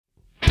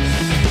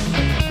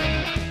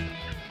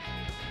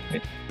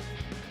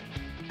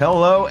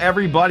Hello,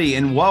 everybody,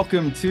 and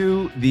welcome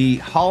to the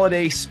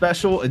holiday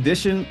special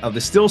edition of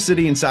the Steel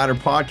City Insider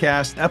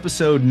Podcast,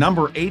 episode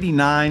number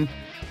 89.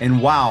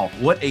 And wow,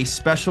 what a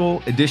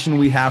special edition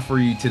we have for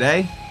you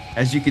today.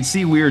 As you can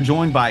see, we are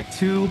joined by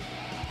two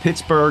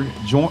Pittsburgh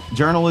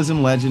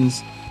journalism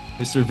legends,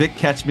 Mr. Vic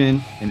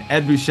Ketchman and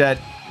Ed Bouchette.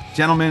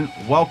 Gentlemen,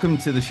 welcome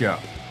to the show.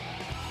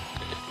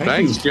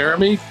 Thanks,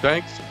 Jeremy.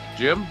 Thanks,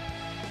 Jim.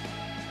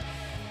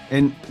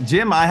 And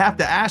Jim, I have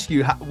to ask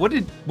you,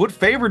 what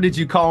favor did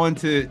you call in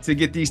to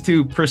get these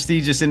two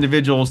prestigious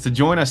individuals to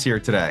join us here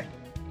today?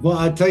 Well,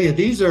 I tell you,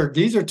 these are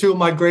two of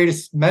my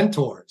greatest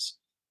mentors.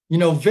 You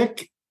know,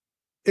 Vic,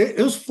 it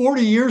was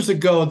 40 years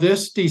ago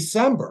this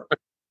December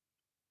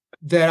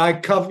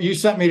that you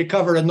sent me to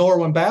cover a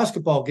Norwin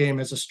basketball game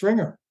as a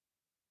stringer.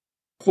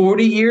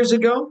 40 years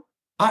ago?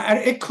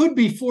 It could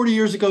be 40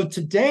 years ago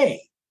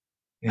today.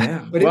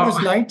 Yeah. But it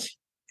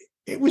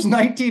was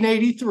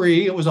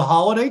 1983. It was a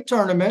holiday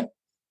tournament.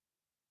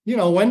 You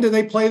know, when do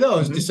they play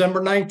those? Mm-hmm.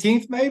 December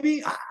 19th,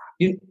 maybe?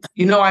 You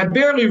know, I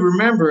barely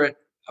remember it,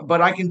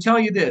 but I can tell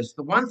you this.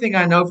 The one thing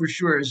I know for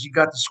sure is you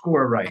got the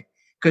score right.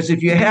 Because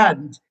if you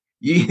hadn't,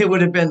 it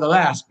would have been the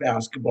last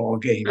basketball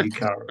game you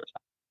covered.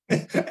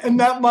 And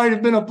that might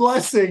have been a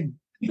blessing.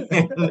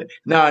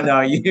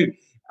 No.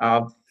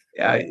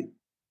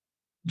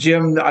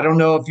 Jim, I don't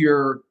know if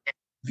your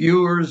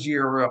viewers,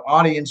 your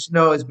audience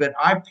knows, but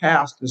I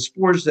passed the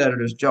sports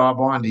editor's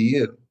job on to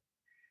you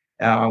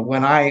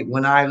when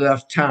I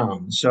left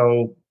town.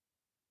 So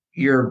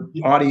your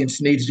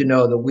audience needs to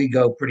know that we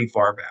go pretty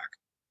far back.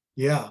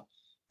 Yeah.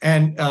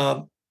 And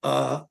Ed,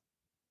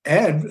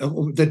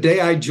 the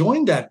day I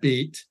joined that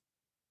beat,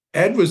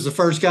 Ed was the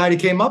first guy that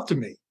came up to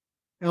me.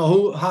 You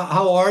know,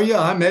 how are you?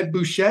 I'm Ed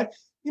Bouchette.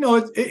 You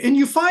know, and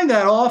you find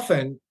that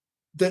often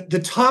that the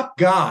top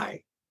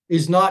guy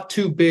is not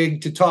too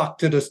big to talk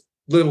to the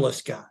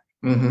littlest guy.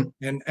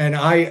 Mm-hmm. And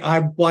I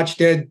watched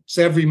Ed's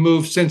every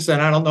move since then.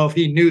 I don't know if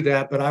he knew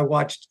that, but I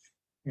watched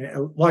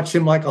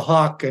him like a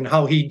hawk and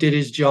how he did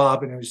his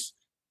job. And it was,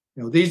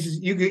 you know,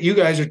 you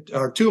guys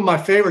are two of my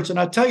favorites. And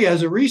I tell you,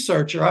 as a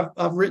researcher,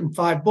 I've written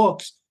 5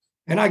 books,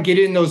 and I get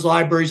in those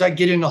libraries. I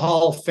get in the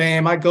Hall of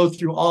Fame. I go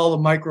through all the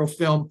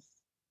microfilm.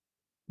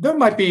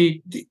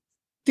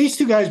 These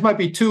two guys might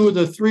be 2 of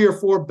the 3 or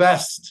 4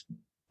 best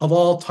of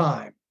all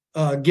time.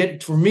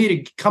 For me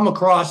to come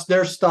across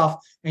their stuff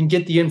and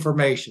get the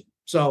information.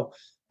 So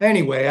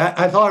anyway,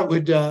 I thought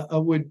it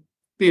would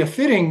be a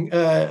fitting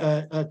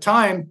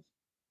time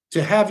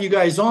to have you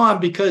guys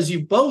on, because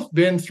you've both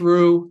been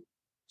through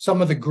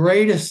some of the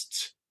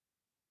greatest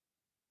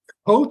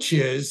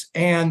coaches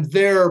and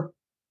their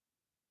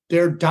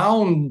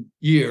down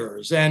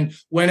years, and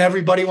when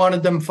everybody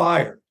wanted them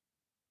fired.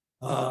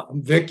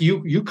 Vic,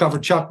 you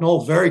covered Chuck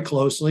Noll very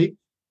closely.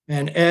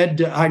 And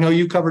Ed, I know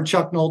you covered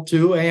Chuck Noll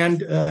too, and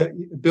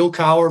Bill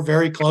Cowher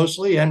very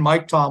closely, and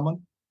Mike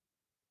Tomlin.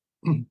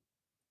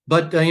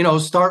 But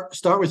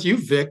start with you,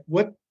 Vic.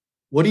 What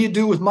do you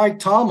do with Mike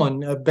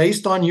Tomlin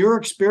based on your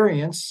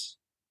experience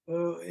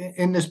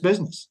in this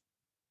business?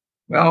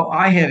 Well,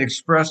 I had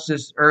expressed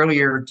this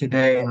earlier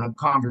today in a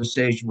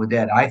conversation with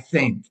Ed. I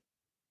think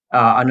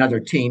another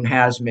team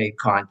has made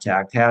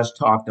contact, has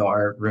talked to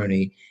Art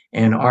Rooney,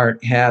 and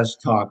Art has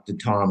talked to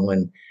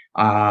Tomlin.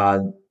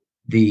 I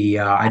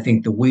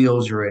think the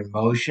wheels are in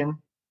motion.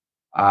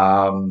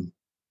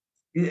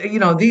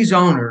 These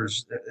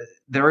owners,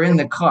 they're in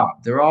the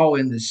club. They're all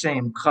in the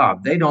same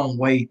club. They don't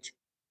wait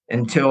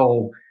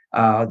until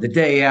the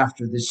day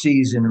after the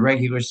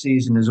regular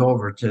season is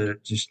over to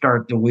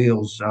start the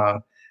wheels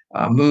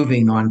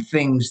moving on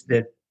things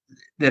that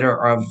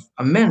are of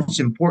immense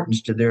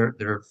importance to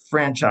their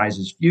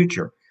franchise's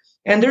future.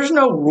 And there's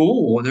no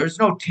rule, there's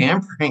no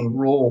tampering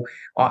rule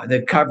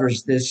that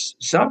covers this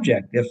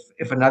subject.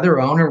 If another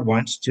owner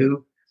wants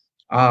to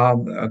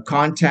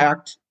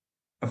contact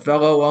a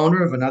fellow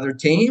owner of another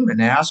team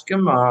and ask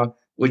him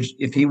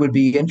if he would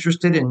be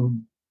interested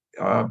in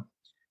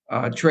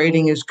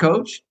trading his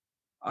coach,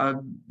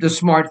 the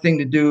smart thing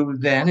to do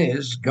then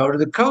is go to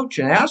the coach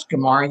and ask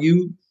him, "Are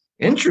you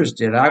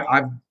interested?"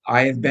 I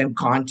have been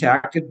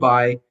contacted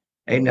by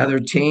another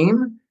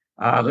team,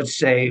 let's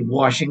say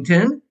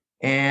Washington.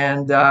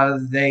 And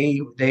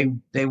they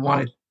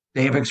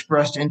have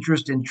expressed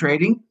interest in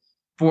trading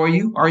for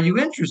you. Are you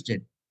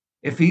interested?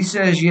 If he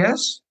says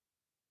yes,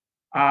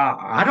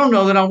 I don't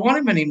know that I want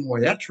him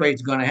anymore. That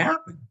trade's going to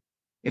happen.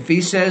 If he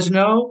says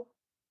no,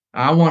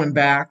 I want him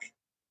back,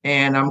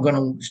 and I'm going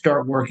to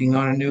start working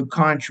on a new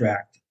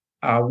contract.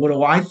 What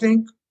do I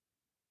think?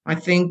 I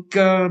think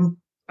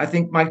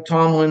Mike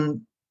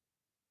Tomlin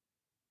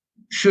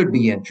should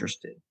be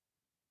interested.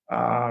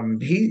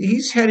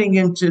 He's heading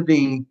into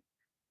the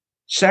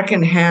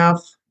second half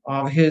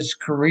of his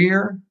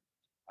career.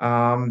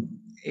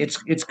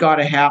 It's got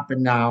to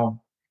happen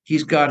now.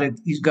 He's got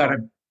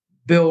to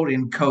build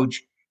and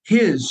coach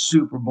his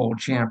Super Bowl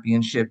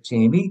championship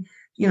team.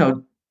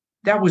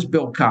 That was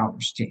Bill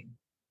Cowher's team.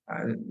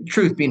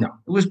 Truth be known,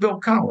 it was Bill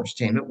Cowher's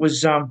team. It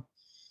was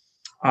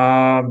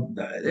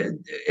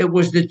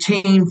the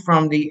team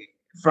from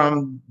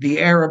from the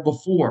era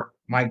before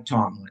Mike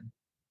Tomlin,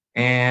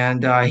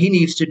 and he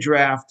needs to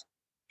draft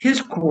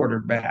his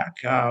quarterback.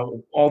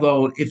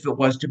 Although if it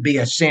was to be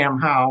a Sam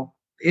Howell,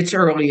 it's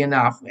early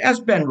enough, as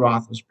Ben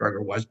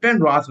Roethlisberger was. Ben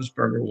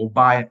Roethlisberger will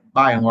by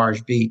and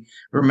large be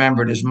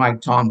remembered as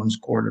Mike Tomlin's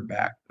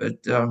quarterback. But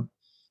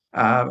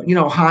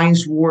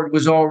Hines Ward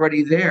was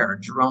already there.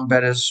 Jerome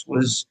Bettis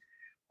was,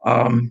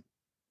 or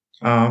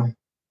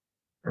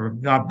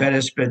not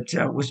Bettis, but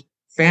was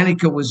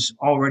Faneca was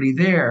already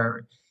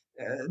there.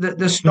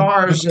 The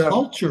stars, the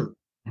culture,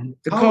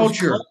 the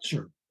culture.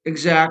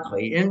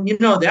 Exactly. And,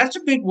 that's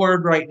a big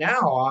word right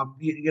now.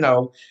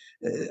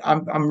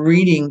 I'm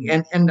reading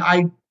and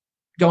I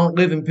don't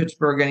live in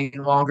Pittsburgh any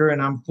longer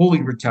and I'm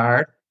fully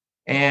retired.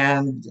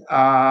 And,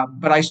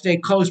 but I stay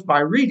close by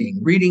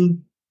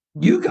reading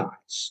you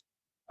guys,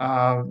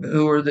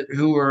 who are,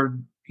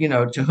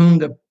 to whom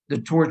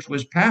the torch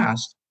was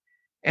passed.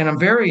 And I'm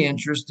very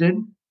interested.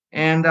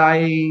 And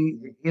I,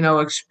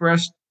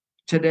 expressed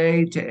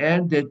today to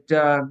Ed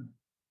that,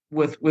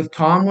 with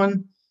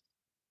Tomlin,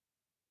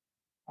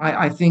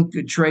 I think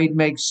a trade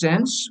makes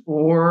sense,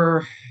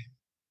 or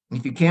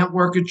if you can't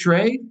work a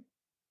trade,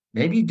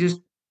 maybe just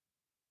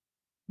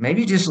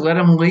let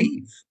him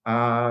leave.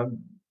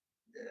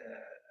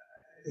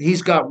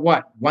 He's got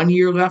 1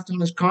 year left on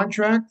his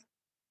contract.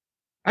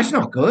 That's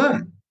not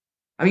good.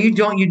 I mean,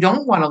 you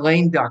don't want a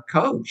lame duck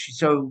coach.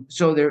 So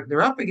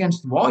they're up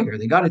against the wall here.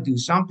 They got to do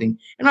something,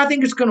 and I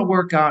think it's going to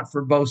work out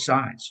for both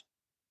sides.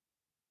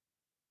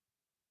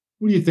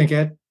 What do you think,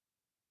 Ed?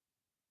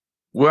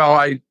 Well,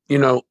 I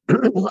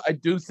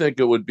do think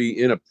it would be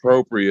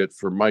inappropriate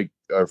for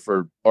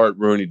Art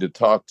Rooney to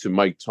talk to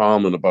Mike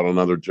Tomlin about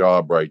another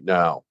job right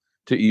now,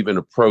 to even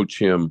approach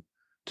him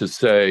to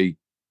say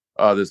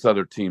this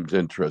other team's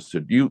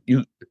interested.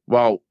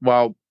 While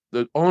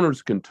the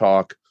owners can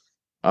talk,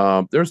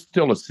 there's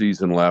still a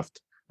season left.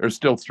 There's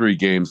still 3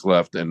 games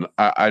left, and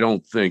I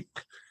don't think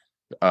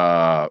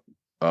Art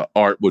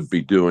would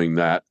be doing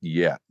that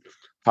yet.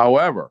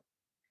 However,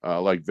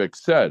 like Vic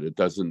said, it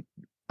doesn't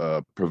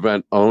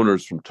prevent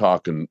owners from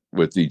talking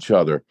with each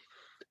other.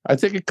 I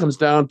think it comes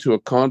down to a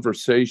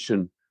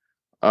conversation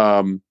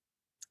after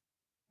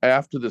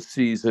the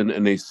season,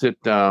 and they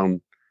sit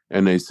down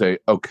and they say,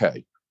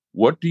 okay,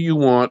 what do you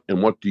want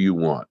and what do you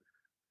want?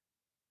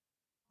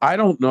 I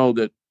don't know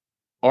that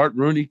Art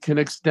Rooney can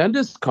extend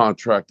his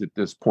contract at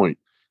this point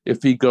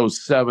if he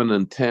goes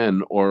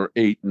 7-10 or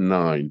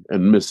 8-9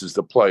 and misses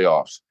the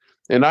playoffs.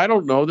 And I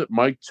don't know that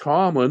Mike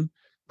Tomlin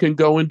can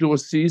go into a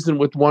season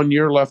with 1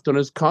 year left on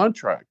his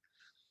contract.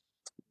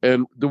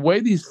 And the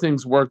way these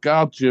things work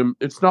out, Jim,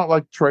 it's not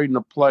like trading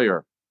a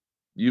player.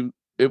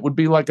 It would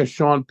be like a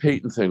Sean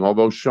Payton thing,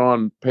 although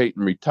Sean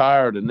Payton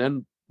retired and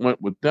then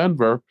went with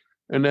Denver,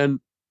 and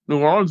then New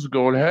Orleans is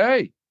going,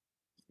 hey,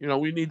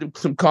 we need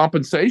some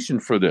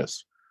compensation for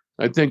this.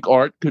 I think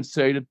Art could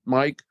say to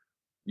Mike,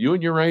 you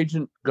and your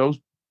agent go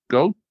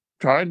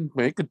try and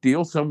make a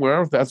deal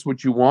somewhere if that's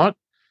what you want,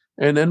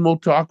 and then we'll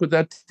talk with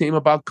that team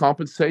about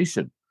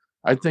compensation.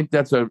 I think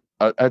that's a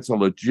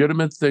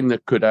legitimate thing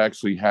that could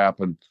actually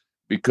happen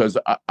because,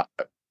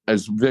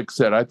 as Vic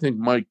said, I think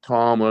Mike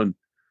Tomlin,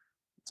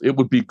 it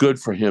would be good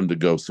for him to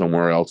go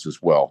somewhere else as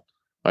well.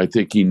 I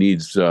think he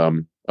needs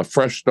a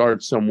fresh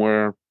start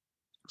somewhere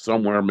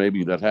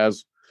maybe that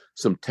has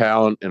some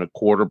talent and a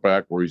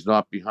quarterback where he's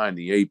not behind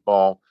the 8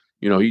 ball.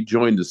 He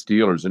joined the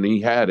Steelers and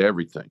he had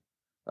everything,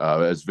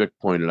 as Vic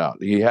pointed out.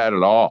 He had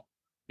it all.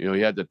 He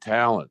had the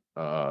talent.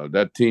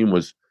 That team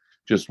was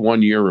just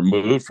 1 year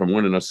removed from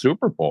winning a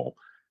Super Bowl,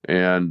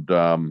 and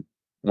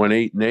went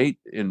 8-8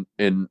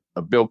 in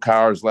Bill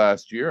Cowher's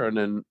last year,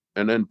 and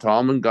then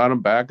Tomlin got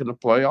him back in the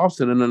playoffs,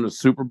 and then in the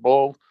Super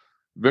Bowl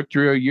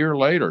victory a year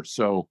later.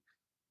 So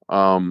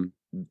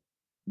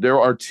there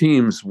are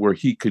teams where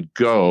he could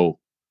go,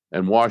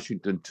 and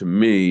Washington, to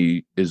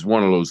me, is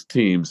one of those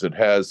teams that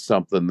has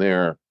something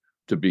there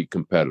to be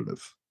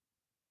competitive.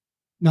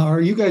 Now, are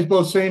you guys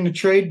both saying the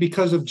trade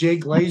because of Jay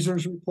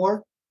Glazer's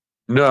report?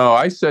 No,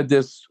 I said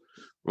this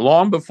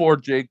long before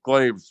Jake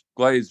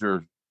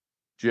Glazer,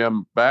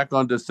 Jim. Back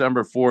on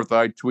December 4th,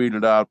 I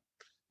tweeted out,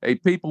 hey,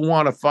 people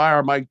want to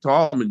fire Mike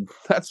Tomlin.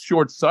 That's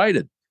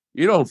short-sighted.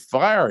 You don't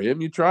fire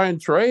him. You try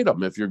and trade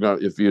him if you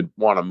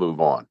want to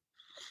move on.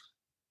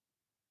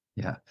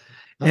 Yeah.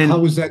 And how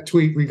was that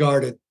tweet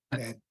regarded,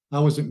 Ed?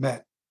 How was it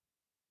met?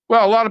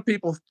 Well, a lot of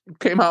people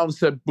came out and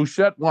said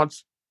Bouchette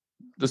wants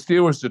the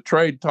Steelers to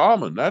trade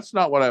Tomlin. That's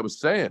not what I was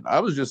saying. I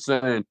was just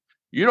saying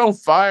you don't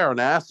fire an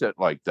asset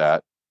like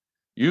that.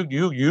 You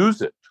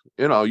use it.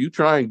 You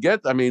try and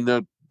get. I mean,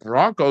 the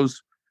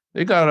Broncos,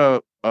 they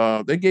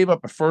gave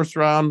up a first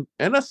round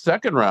and a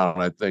second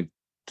round, I think,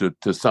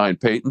 to sign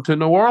Peyton to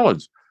New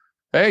Orleans.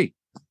 Hey,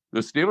 the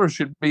Steelers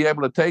should be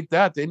able to take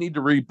that. They need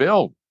to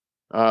rebuild.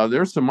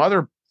 There's some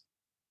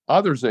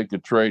others they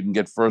could trade and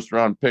get first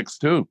round picks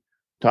too.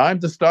 Time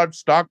to start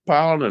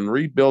stockpiling and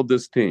rebuild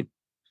this team.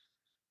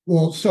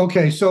 Well,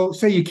 so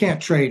say you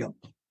can't trade him.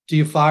 Do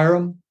you fire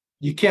him?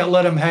 You can't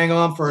let him hang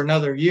on for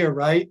another year,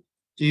 right?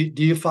 Do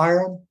you fire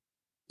him?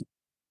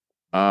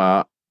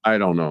 I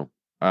don't know.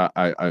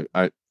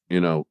 I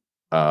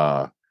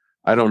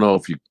don't know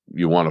if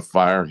you want to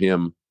fire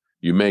him.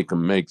 You make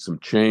him make some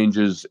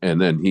changes,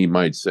 and then he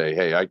might say,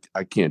 "Hey,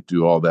 I can't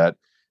do all that,"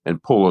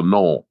 and pull a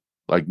Noel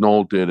like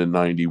Noel did in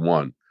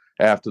 '91.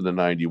 After the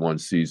 '91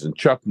 season,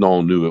 Chuck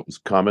Noll knew it was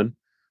coming.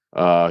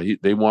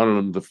 They wanted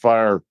him to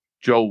fire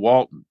Joe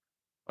Walton.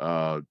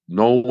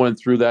 Noel went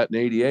through that in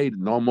 '88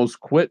 and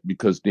almost quit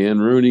because Dan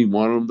Rooney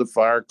wanted him to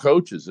fire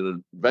coaches,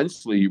 and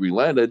eventually he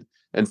relented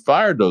and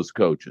fired those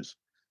coaches.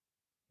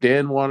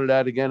 Dan wanted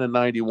that again in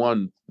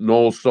 '91.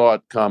 Noel saw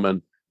it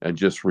coming and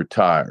just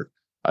retired.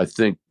 I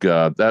think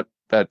that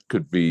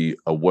could be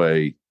a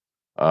way.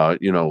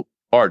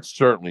 Art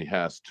certainly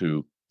has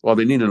to. Well,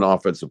 they need an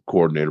offensive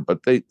coordinator,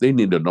 but they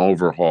need an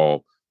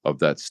overhaul of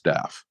that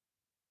staff.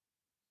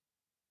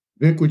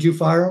 Vic, would you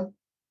fire him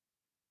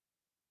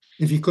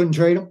if you couldn't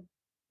trade him?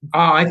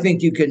 I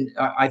think you can.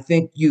 I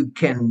think you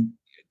can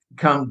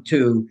come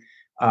to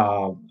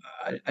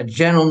a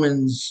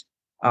gentleman's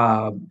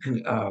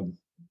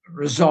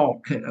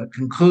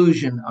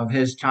conclusion of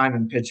his time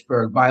in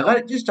Pittsburgh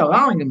by just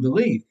allowing him to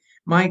leave.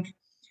 Mike,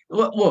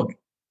 look,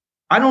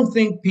 I don't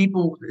think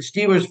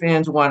Steelers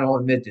fans want to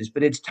admit this,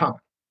 but it's time.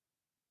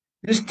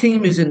 This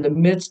team is in the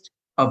midst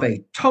of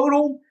a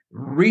total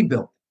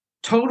rebuild,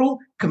 total,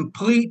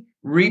 complete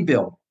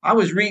rebuild. I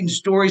was reading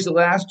stories the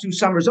last 2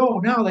 summers. Oh,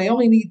 no, they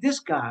only need this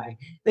guy.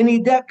 They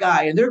need that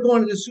guy, and they're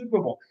going to the Super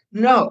Bowl.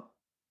 No,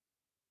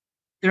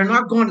 they're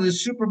not going to the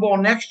Super Bowl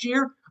next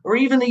year or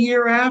even the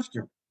year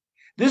after.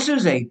 This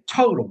is a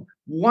total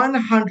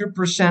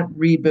 100%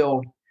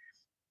 rebuild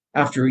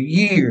after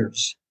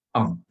years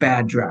of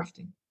bad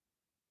drafting.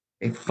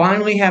 They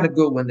finally had a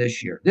good one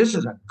this year. This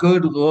is a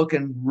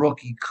good-looking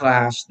rookie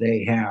class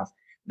they have.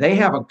 They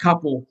have a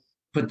couple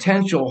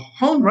potential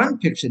home run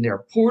picks in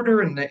there,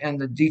 Porter and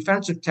the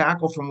defensive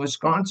tackle from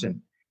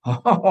Wisconsin.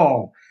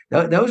 Oh,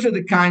 those are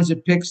the kinds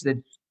of picks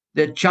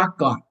that Chuck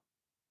got.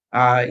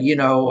 You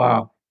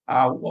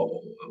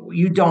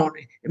don't.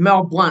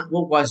 Mel Blount,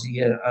 what was he?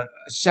 A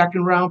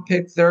second-round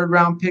pick,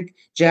 third-round pick?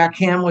 Jack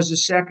Ham was a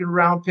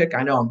second-round pick.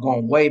 I know I'm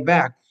going way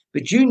back,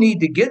 but you need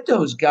to get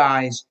those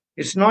guys.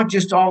 It's not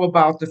just all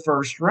about the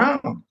first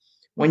round.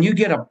 When you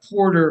get a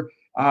Porter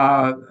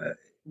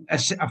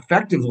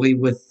effectively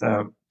with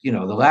the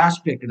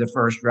last pick of the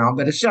first round,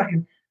 but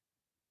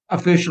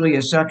officially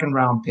a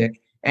second-round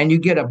pick, and you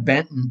get a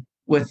Benton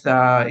with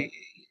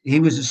he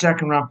was a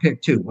second-round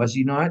pick too, was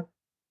he not?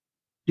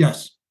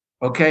 Yes.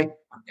 Okay.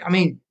 I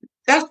mean,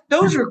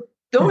 those are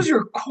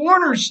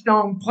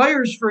cornerstone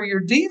players for your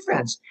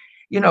defense.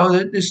 The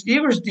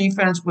Steelers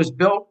defense was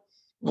built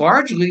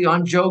largely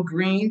on Joe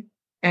Green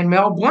and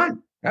Mel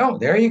Blount. Oh,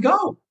 there you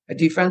go. A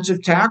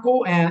defensive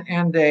tackle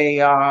and a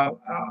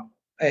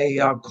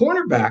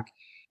cornerback.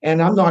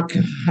 And I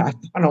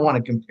don't want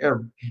to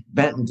compare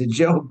Benton to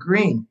Joe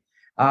Green.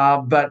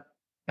 But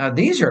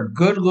these are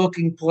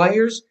good-looking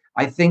players.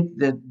 I think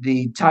that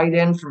the tight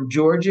end from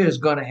Georgia is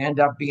going to end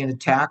up being a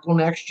tackle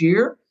next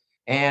year.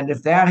 And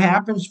if that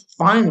happens,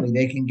 finally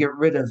they can get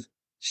rid of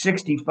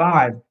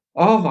 65.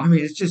 Oh, I mean,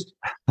 it's just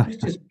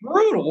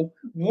brutal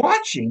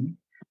watching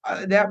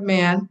that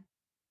man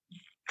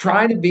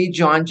try to be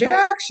John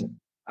Jackson.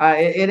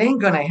 It ain't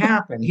going to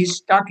happen. He's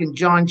stuck in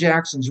John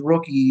Jackson's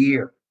rookie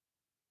year.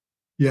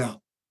 Yeah.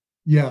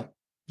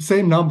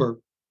 Same number.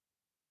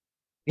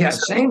 Yeah,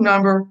 same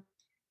number.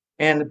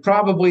 And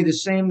probably the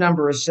same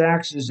number of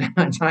sacks as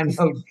I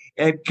know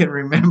Ed can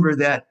remember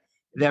that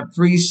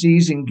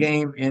preseason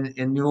game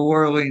in New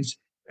Orleans.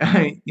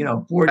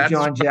 Poor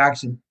John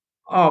Jackson.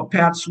 Oh,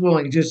 Pat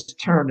Swilling just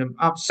turned him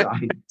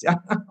upside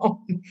down.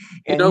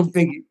 And he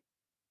figured,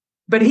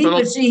 but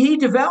he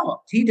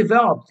developed. He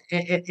developed,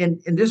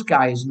 and this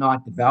guy is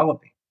not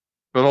developing.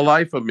 For the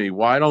life of me,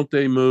 why don't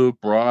they move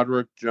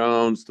Broderick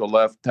Jones to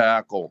left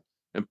tackle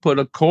and put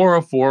a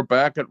Okorafor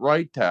back at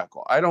right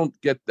tackle? I don't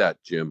get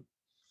that, Jim.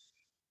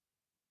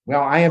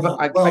 Well, I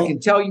can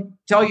tell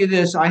you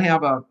this. I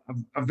have a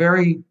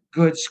very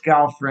good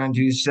scout friend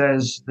who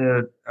says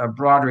that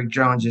Broderick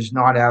Jones is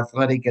not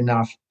athletic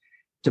enough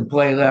to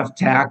play left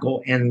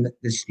tackle, and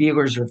the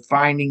Steelers are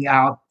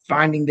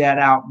finding that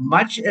out,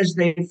 much as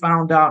they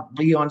found out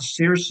Leon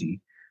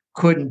Searcy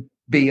couldn't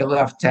be a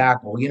left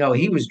tackle.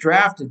 He was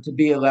drafted to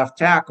be a left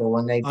tackle,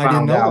 and they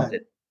found out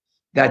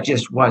that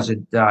just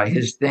wasn't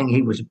his thing.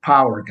 He was a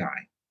power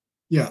guy.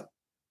 Yeah.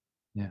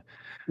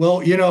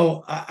 Well,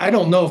 I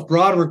don't know if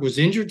Broderick was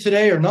injured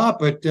today or not,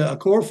 but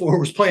Okorafor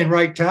was playing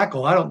right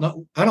tackle. I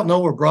don't know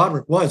where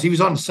Broderick was. He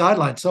was on the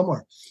sideline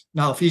somewhere.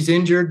 Now, if he's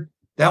injured,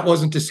 that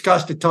wasn't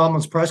discussed at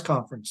Tomlin's press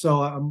conference.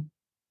 So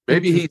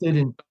maybe he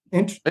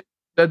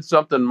said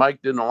something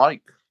Mike didn't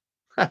like.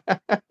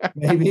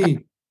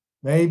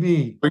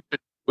 Maybe.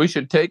 We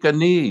should take a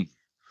knee.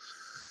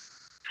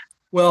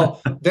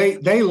 Well,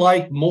 they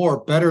like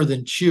Moore better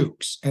than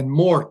Chooks, and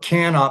Moore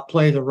cannot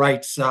play the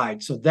right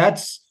side. So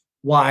that's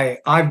why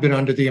I've been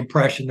under the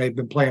impression they've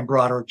been playing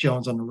Broderick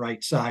Jones on the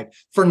right side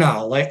for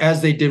now, like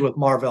as they did with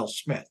Marvell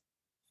Smith.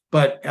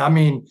 But I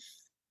mean,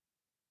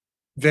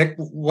 Vic,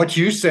 what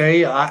you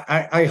say,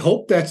 I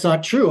hope that's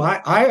not true.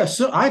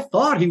 I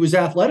thought he was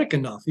athletic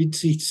enough.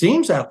 He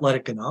seems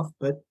athletic enough,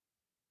 but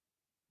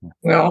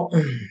Well,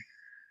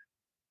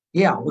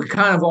 yeah, we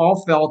kind of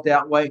all felt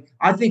that way.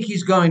 I think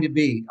he's going to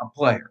be a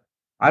player.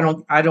 I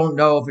don't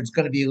know if it's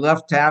going to be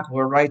left tackle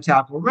or right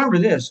tackle. Remember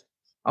this: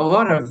 a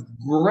lot of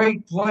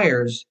great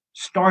players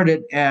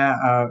started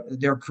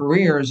their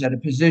careers at a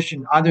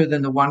position other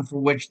than the one for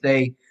which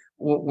they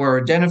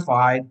were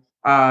identified.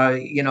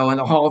 In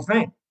the Hall of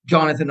Fame.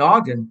 Jonathan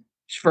Ogden,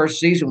 his first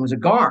season was a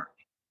guard.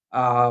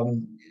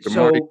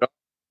 So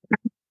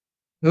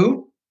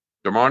who?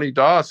 Dermontti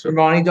Dawson.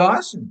 Dermontti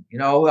Dawson.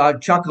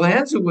 Chuck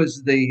Lanza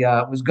was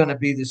going to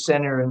be the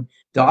center, and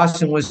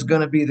Dawson was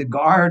going to be the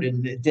guard,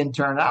 and it didn't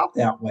turn out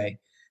that way.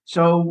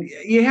 So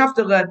you have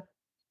to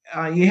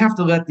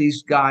let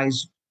these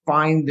guys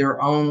find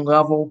their own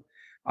level.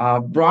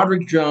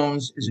 Broderick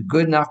Jones is a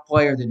good enough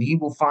player that he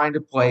will find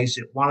a place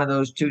at one of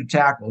those two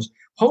tackles,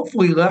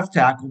 hopefully left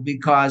tackle,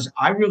 because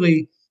I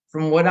really,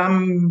 from what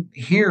I'm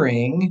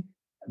hearing,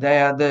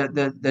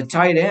 the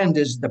tight end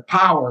is the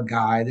power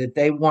guy that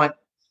they want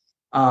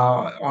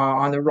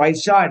on the right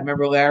side.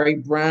 Remember, Larry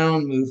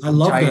Brown moved from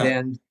tight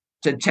end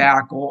to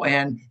tackle,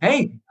 and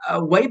hey,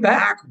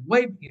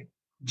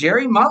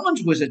 Jerry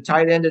Mullins was a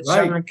tight end at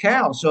Southern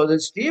Cal. So the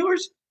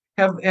Steelers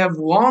have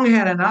long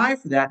had an eye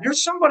for that.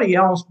 There's somebody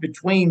else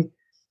between,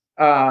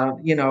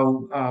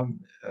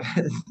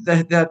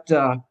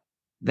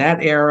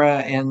 that era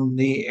and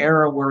the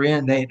era we're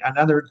in.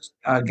 Another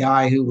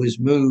guy who was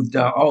moved.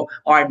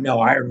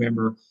 I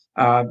remember.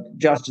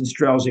 Justin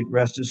Strelzik,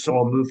 rest his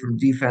soul, moved from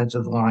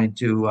defensive line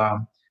to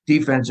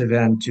defensive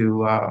end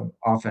to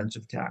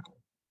offensive tackle.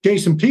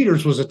 Jason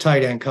Peters was a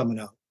tight end coming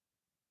up.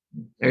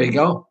 There you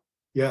go.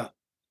 Yeah.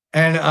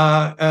 And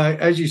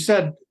as you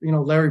said,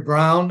 Larry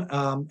Brown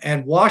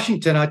and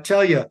Washington, I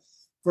tell you,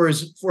 for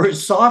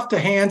as soft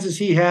hands as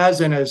he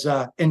has and as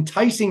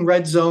enticing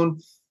red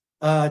zone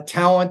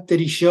talent that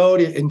he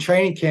showed in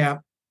training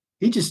camp,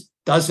 he just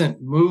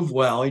doesn't move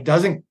well. He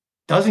doesn't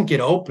get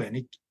open.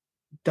 He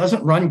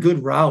doesn't run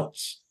good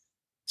routes.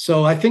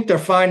 So I think they're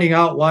finding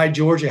out why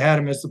Georgia had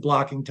him as the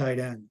blocking tight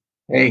end.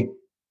 Hey,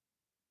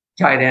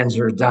 tight ends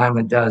are a dime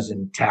a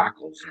dozen.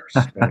 Tackles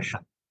are special.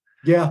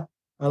 Yeah,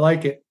 I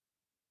like it.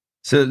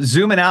 So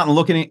zooming out and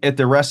looking at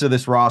the rest of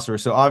this roster,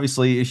 so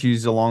obviously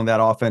issues along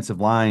that offensive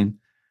line,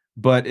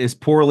 but as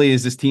poorly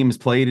as this team has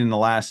played in the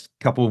last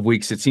couple of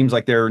weeks, it seems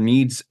like there are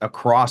needs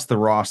across the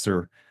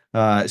roster,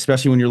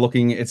 especially when you're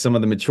looking at some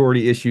of the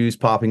maturity issues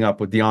popping up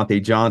with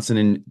Deontay Johnson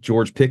and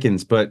George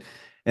Pickens.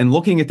 And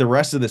looking at the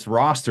rest of this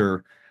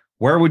roster,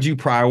 where would you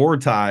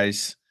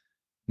prioritize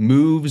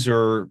moves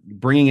or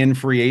bringing in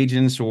free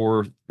agents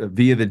or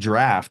via the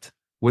draft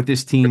with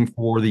this team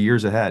for the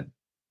years ahead?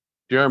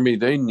 Jeremy,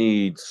 they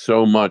need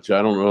so much.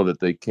 I don't know that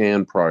they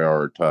can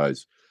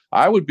prioritize.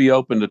 I would be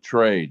open to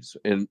trades,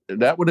 and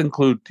that would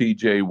include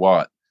TJ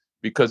Watt,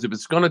 because if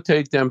it's going to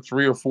take them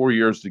 3 or 4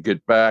 years to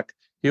get back,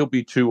 he'll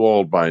be too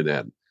old by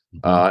then.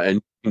 And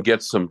you can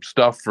get some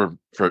stuff for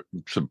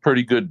some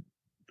pretty good,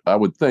 I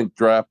would think,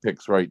 draft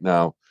picks right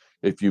now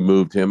if you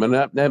moved him. And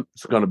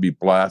that's going to be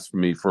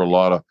blasphemy for a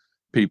lot of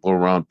people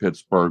around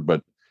Pittsburgh,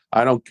 but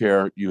I don't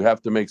care. You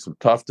have to make some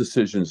tough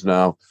decisions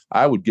now.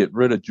 I would get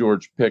rid of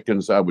George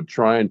Pickens. I would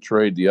try and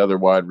trade the other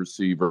wide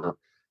receiver.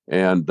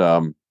 And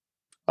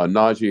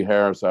Najee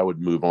Harris, I would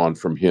move on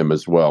from him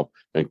as well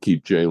and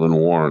keep Jaylen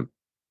Warren.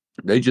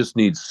 They just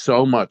need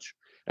so much.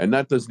 And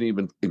that doesn't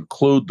even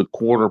include the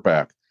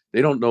quarterback.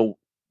 They don't know.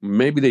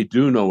 Maybe they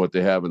do know what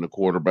they have in the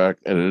quarterback,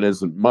 and it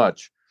isn't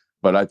much.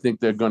 But I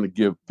think they're going to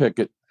give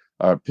Pickett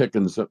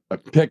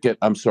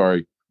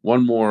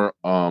one more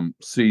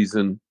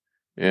season.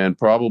 And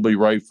probably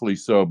rightfully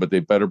so, but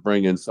they better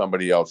bring in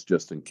somebody else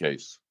just in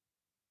case.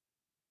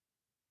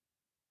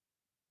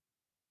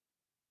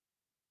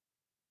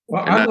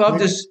 Well, I'd love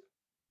to.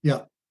 Yeah,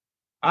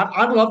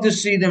 I'd love to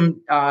see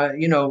them.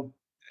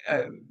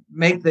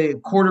 Make the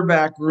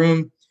quarterback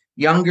room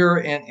younger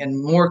and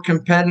more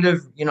competitive.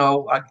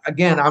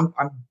 Again,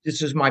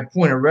 this is my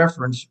point of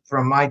reference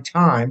from my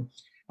time.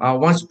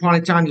 Once upon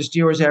a time, the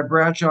Steelers had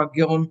Bradshaw,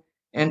 Gillum,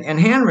 and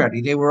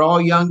Hanratty. They were all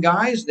young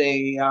guys.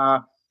 They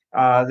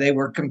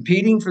were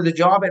competing for the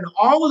job, and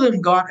all of them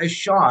got a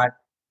shot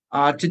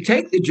to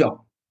take the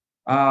job.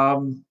 I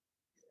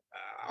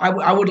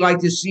would like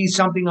to see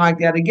something like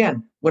that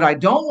again. What I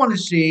don't want to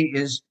see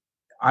is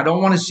I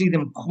don't want to see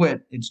them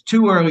quit. It's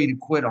too early to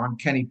quit on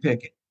Kenny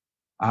Pickett.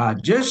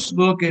 Just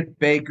look at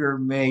Baker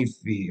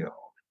Mayfield.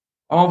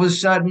 All of a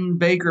sudden,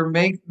 Baker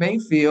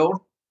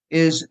Mayfield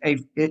is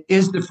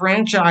the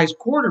franchise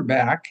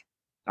quarterback.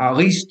 At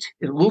least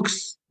it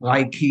looks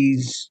like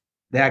he's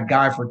that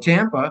guy for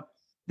Tampa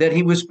that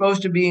he was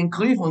supposed to be in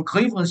Cleveland.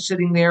 Cleveland's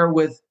sitting there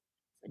with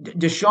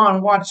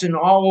Deshaun Watson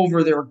all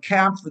over their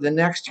cap for the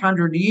next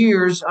 100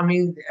 years. I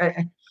mean,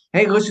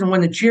 hey, listen,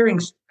 when the cheering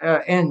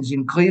ends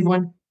in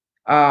Cleveland,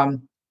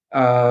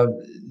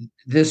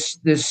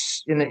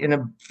 this in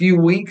a few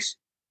weeks,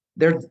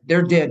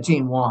 they're dead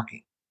team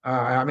walking.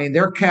 I mean,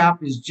 their cap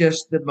is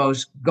just the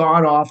most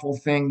god awful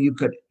thing you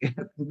could.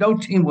 No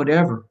team would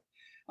ever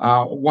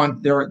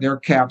want their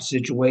cap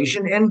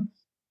situation.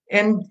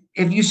 And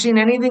if you've seen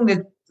anything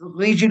that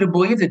leads you to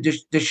believe that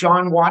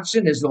Deshaun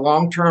Watson is the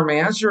long-term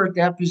answer at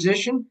that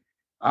position,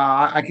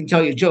 I can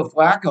tell you Joe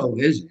Flacco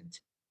isn't.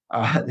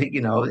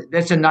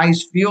 That's a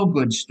nice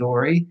feel-good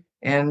story.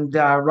 And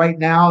right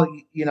now,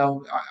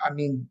 I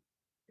mean,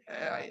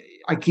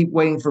 I keep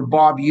waiting for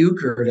Bob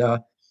Uecker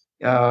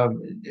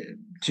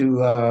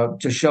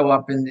to show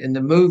up in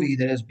the movie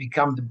that has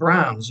become the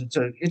Browns.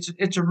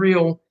 It's a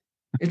real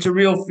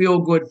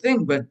feel-good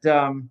thing. But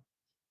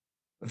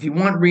if you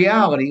want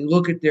reality,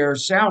 look at their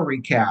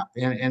salary cap,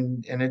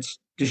 and it's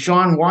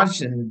Deshaun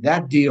Watson.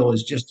 That deal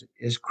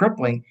is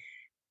crippling.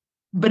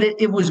 But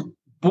it was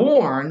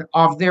born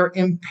of their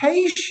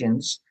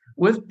impatience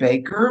with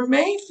Baker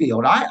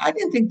Mayfield. I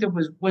didn't think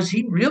was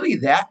he really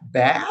that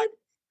bad?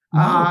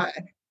 No.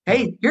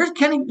 Hey, here's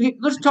Kenny.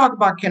 Let's talk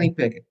about Kenny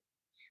Pickett.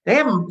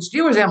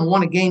 Steelers haven't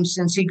won a game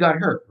since he got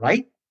hurt,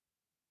 right?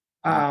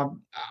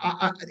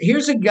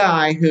 Here's a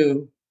guy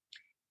who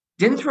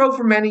didn't throw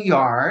for many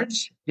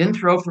yards, didn't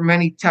throw for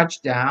many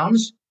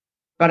touchdowns,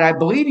 but I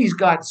believe he's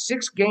got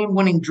 6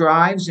 game-winning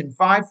drives and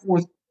 5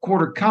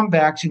 fourth-quarter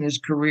comebacks in his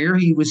career.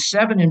 He was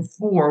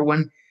 7-4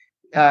 when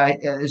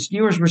the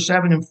Steelers were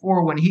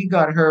 7-4 when he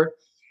got hurt.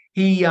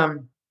 He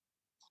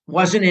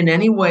wasn't in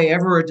any way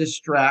ever a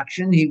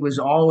distraction. He was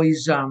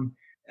always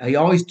he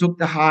always took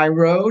the high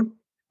road.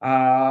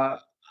 I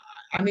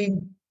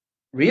mean,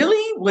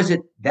 really, was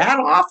it that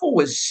awful?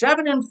 Was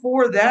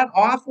 7-4 that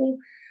awful?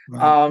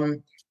 Right.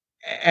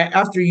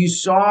 After you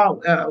saw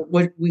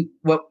what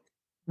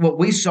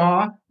we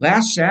saw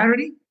last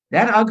Saturday,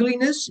 that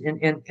ugliness,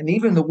 and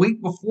even the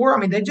week before, I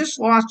mean, they've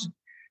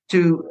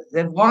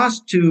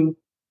lost to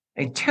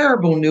a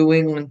terrible New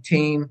England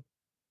team,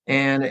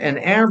 and an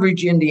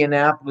average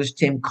Indianapolis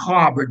team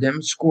clobbered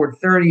them, scored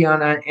 30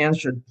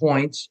 unanswered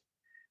points.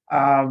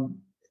 I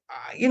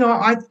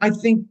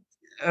think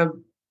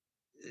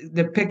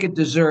that Pickett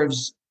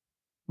deserves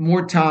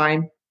more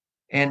time,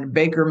 and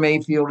Baker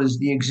Mayfield is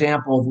the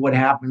example of what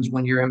happens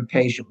when you're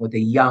impatient with a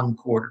young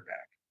quarterback.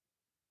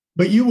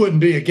 But you wouldn't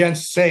be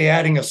against, say,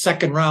 adding a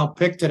second-round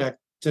pick to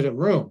the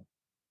room.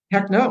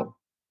 Heck no.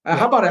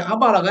 How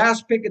about a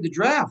last pick of the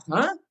draft,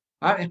 huh?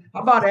 How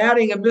about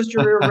adding a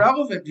Mr.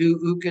 Irrelevant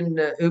who can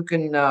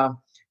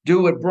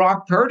do what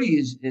Brock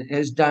Purdy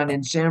has done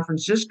in San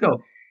Francisco?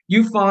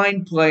 You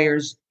find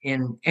players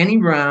in any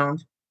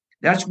round.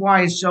 That's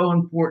why it's so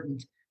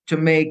important to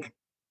make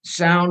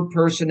sound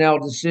personnel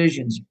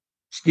decisions.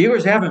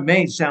 Steelers haven't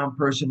made sound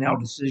personnel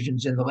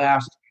decisions in the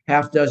last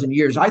half dozen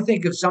years. I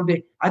think of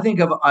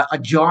a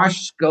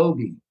Josh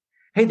Scobie.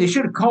 Hey, they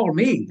should have called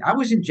me. I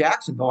was in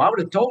Jacksonville. I would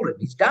have told him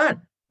he's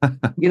done.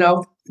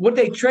 Would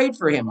they trade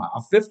for him?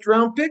 A 5th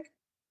round pick?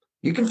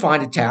 You can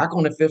find a tackle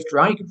in the 5th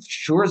round. You can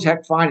sure as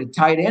heck find a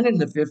tight end in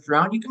the 5th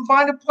round. You can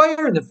find a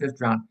player in the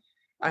 5th round.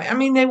 I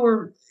mean, they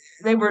were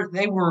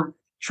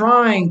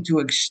trying to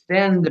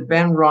extend the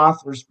Ben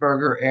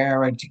Roethlisberger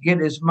era to get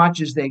as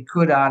much as they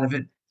could out of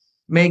it,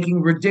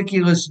 making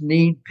ridiculous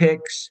need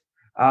picks,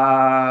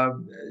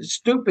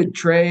 stupid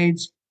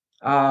trades,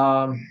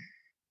 for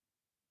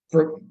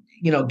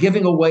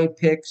giving away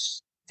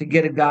picks to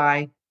get a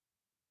guy.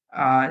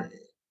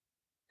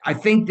 I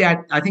think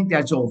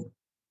that's over.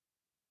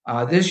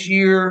 This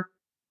year,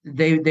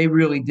 they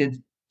really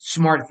did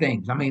smart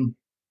things. I mean,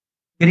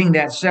 getting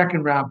that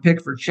 2nd round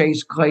pick for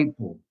Chase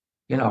Claypool,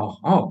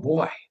 oh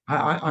boy.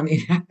 I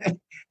mean,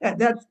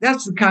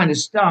 that's the kind of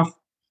stuff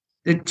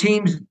that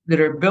teams that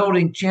are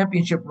building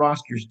championship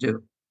rosters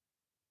do.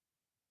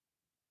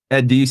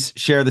 Ed, do you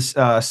share this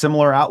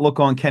similar outlook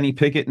on Kenny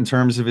Pickett in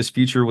terms of his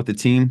future with the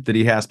team, that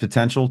he has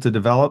potential to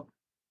develop?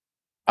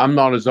 I'm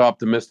not as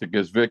optimistic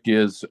as Vic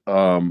is,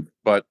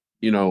 but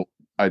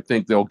I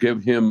think they'll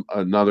give him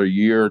another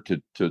year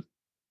to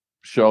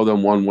show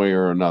them one way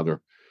or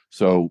another.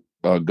 So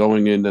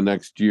going into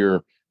next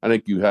year, I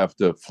think you have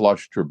to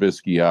flush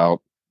Trubisky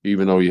out,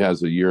 even though he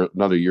has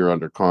another year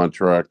under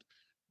contract.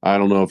 I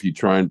don't know if you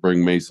try and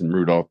bring Mason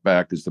Rudolph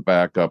back as the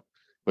backup,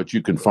 but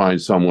you can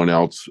find someone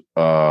else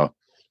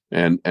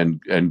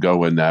and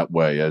go in that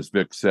way. As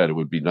Vic said, it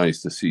would be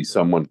nice to see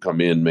someone come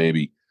in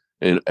maybe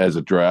as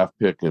a draft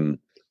pick and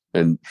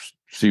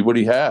see what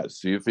he has,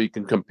 see if he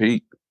can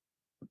compete.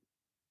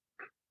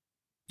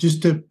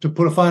 Just to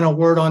put a final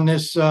word on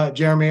this,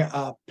 Jeremy,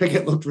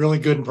 Pickett looked really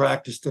good in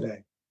practice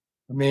today.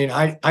 I mean,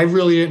 I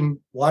really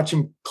didn't watch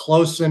him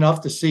close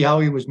enough to see how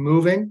he was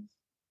moving,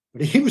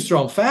 but he was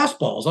throwing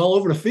fastballs all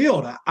over the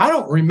field. I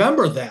don't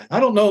remember that. I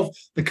don't know if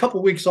the couple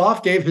of weeks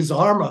off gave his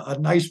arm a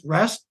nice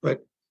rest,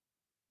 but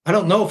I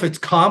don't know if it's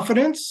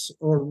confidence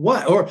or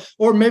what,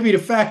 or maybe the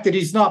fact that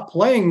he's not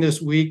playing this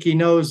week. He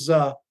knows,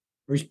 or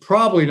he's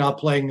probably not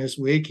playing this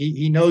week.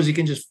 He knows he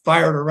can just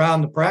fire it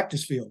around the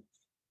practice field.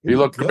 He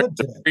looked good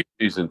today.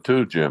 Preseason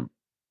too, Jim.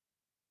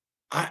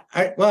 I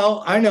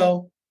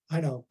know.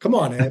 Come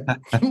on, Ed.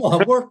 Come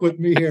on, work with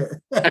me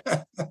here.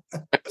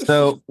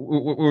 So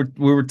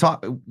we were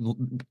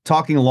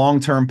talking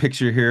long-term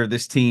picture here of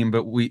this team,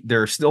 but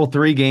there are still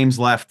 3 games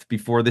left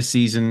before the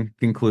season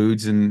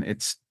concludes, and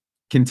it's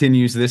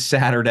continues this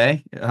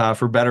Saturday,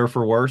 for better or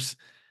for worse,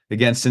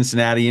 against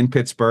Cincinnati in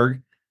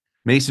Pittsburgh.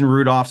 Mason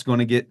Rudolph's going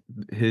to get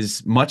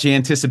his much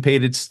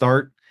anticipated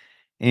start.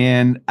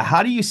 And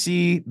how do you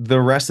see the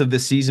rest of the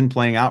season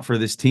playing out for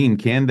this team?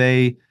 Can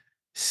they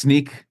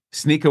sneak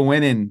a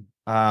win in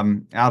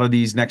out of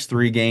these next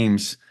 3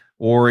 games?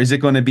 Or is it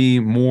going to be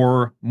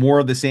more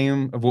of the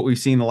same of what we've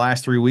seen the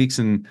last 3 weeks?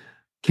 And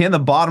can the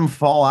bottom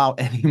fall out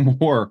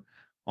anymore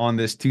on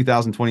this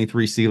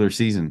 2023 Steelers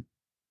season?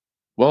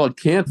 Well, it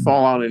can't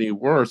fall out any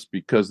worse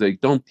because they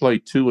don't play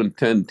 2 and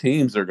 10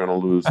 teams they're going to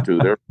lose to.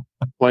 They're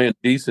playing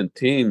decent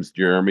teams,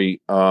 Jeremy.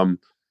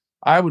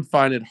 I would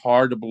find it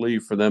hard to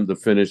believe for them to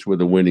finish with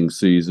a winning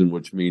season,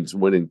 which means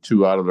winning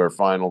 2 out of their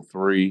final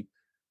 3.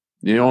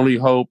 The only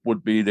hope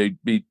would be they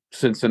beat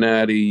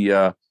Cincinnati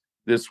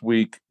this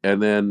week,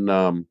 and then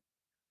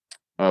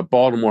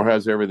Baltimore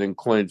has everything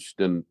clinched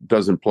and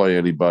doesn't play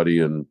anybody.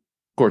 And,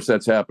 of course,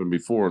 that's happened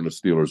before, and the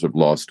Steelers have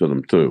lost to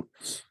them too.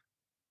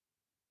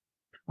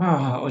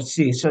 Oh, let's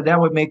see. So that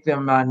would make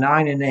them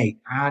 9-8.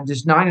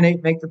 Does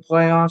 9-8 make the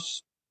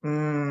playoffs?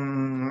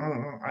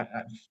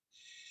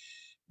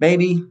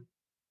 Maybe.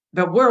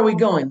 But where are we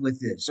going with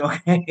this?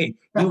 Okay,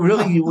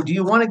 do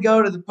you want to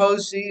go to the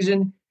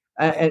postseason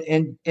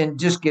and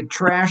just get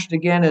trashed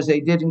again as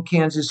they did in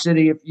Kansas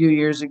City a few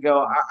years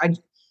ago?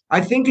 I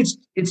think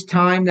it's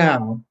time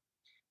now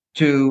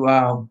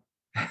to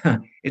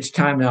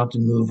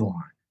move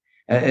on.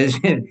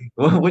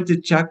 What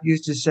did Chuck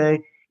used to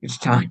say? It's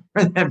time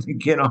for them to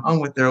get on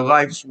with their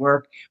life's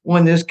work. Well,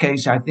 in this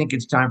case, I think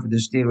it's time for the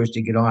Steelers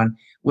to get on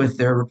with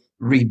their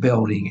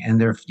rebuilding and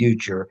their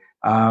future.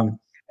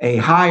 A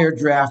higher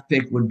draft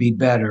pick would be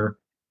better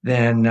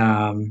than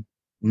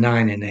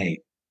 9-8.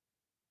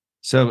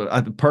 So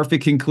the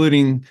perfect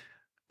concluding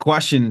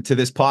question to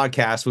this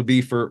podcast would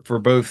be for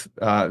both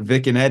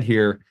Vic and Ed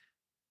here.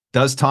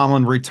 Does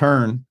Tomlin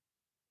return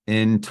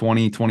in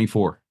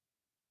 2024?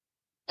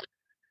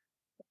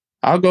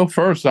 I'll go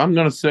first. I'm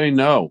going to say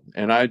no.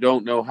 And I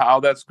don't know how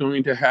that's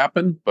going to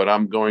happen, but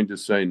I'm going to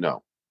say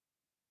no.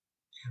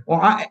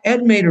 Well,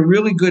 Ed made a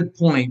really good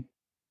point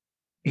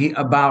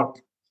about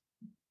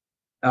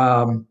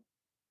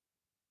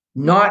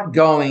not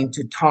going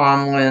to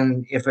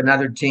Tomlin if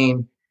another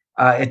team,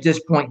 at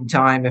this point in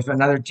time, if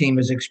another team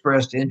has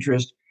expressed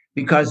interest,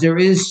 because there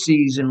is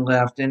season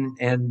left, and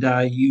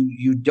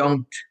you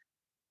don't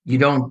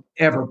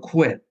ever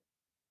quit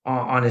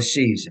on a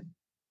season.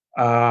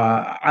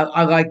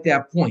 I like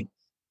that point.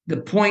 The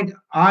point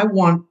I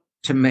want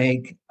to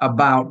make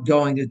about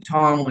going to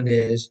Tomlin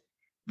is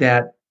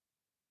that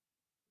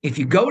if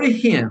you go to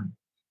him,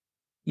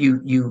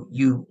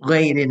 you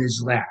lay it in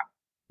his lap.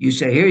 You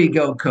say, "Here you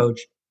go, coach.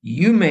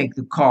 You make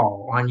the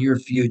call on your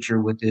future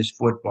with this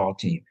football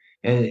team."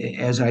 And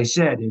as I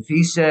said, if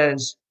he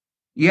says,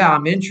 "Yeah,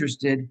 I'm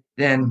interested,"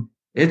 then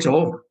it's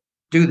over.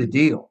 Do the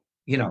deal.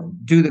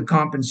 Do the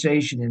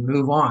compensation and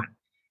move on.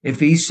 If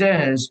he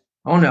says,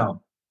 "Oh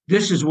no,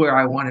 this is where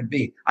I want to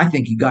be," I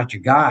think you got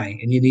your guy,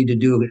 and you need to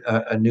do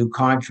a new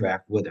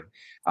contract with him.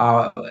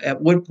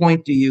 At what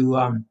point do you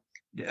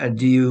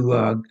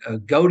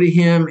go to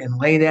him and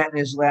lay that in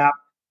his lap?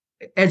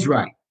 Ed's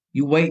right.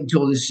 You wait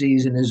until the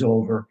season is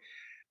over.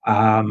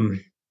 I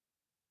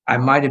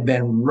might have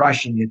been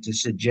rushing it to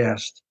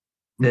suggest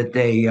that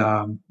they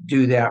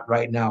do that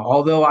right now.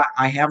 Although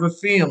I have a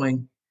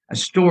feeling a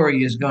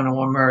story is going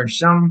to emerge.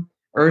 Some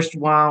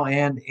erstwhile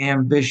and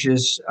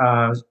ambitious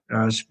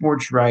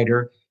sports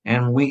writer,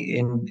 and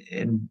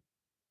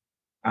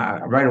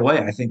right away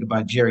I think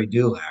about Jerry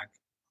Dulac.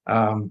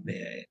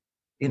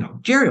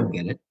 Jerry will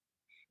get it.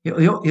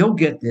 He'll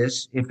get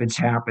this if it's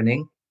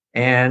happening,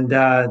 and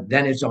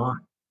then it's on.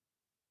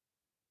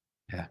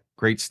 Yeah,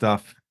 great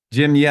stuff.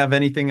 Jim, you have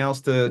anything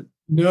else to?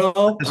 No,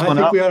 I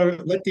think we ought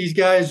to let these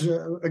guys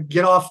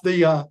get off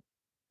the.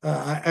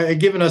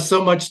 Given us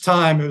so much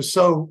time, it was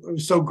so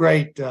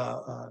great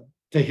to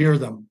hear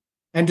them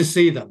and to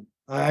see them.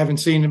 I haven't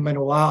seen them in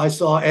a while. I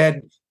saw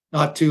Ed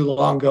not too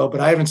long ago, but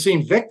I haven't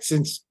seen Vic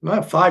since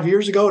 5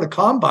 years ago at a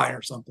combine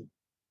or something.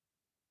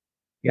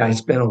 Yeah,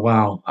 it's been a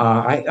while.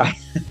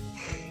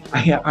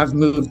 I've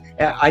moved.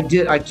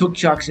 I took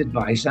Chuck's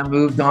advice. I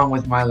moved on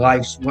with my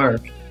life's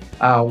work,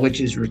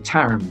 which is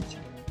retirement.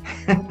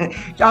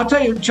 I'll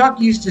tell you, Chuck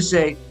used to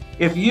say,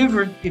 if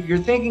you're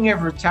thinking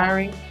of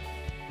retiring,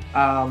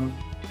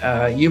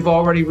 you've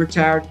already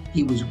retired.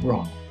 He was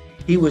wrong.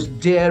 He was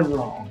dead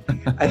wrong.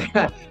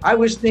 I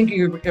was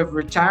thinking of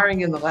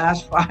retiring in the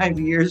last 5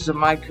 years of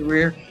my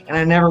career, and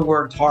I never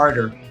worked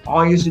harder. All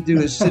I used to do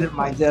is sit at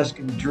my desk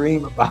and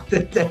dream about the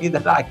day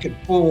that I could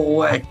pull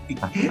away.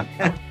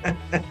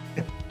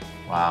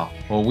 Wow.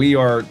 Well, we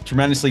are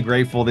tremendously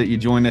grateful that you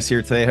joined us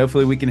here today.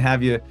 Hopefully we can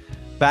have you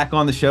back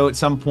on the show at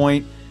some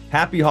point.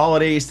 Happy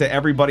holidays to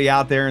everybody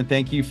out there, and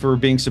thank you for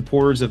being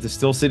supporters of the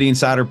Steel City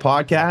Insider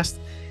podcast.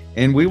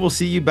 And we will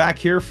see you back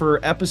here for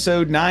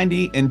episode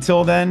 90.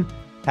 Until then,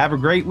 Have a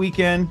great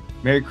weekend.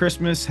 Merry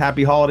Christmas,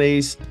 happy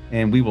holidays,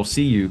 and we will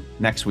see you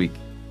next week.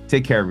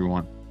 Take care,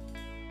 everyone.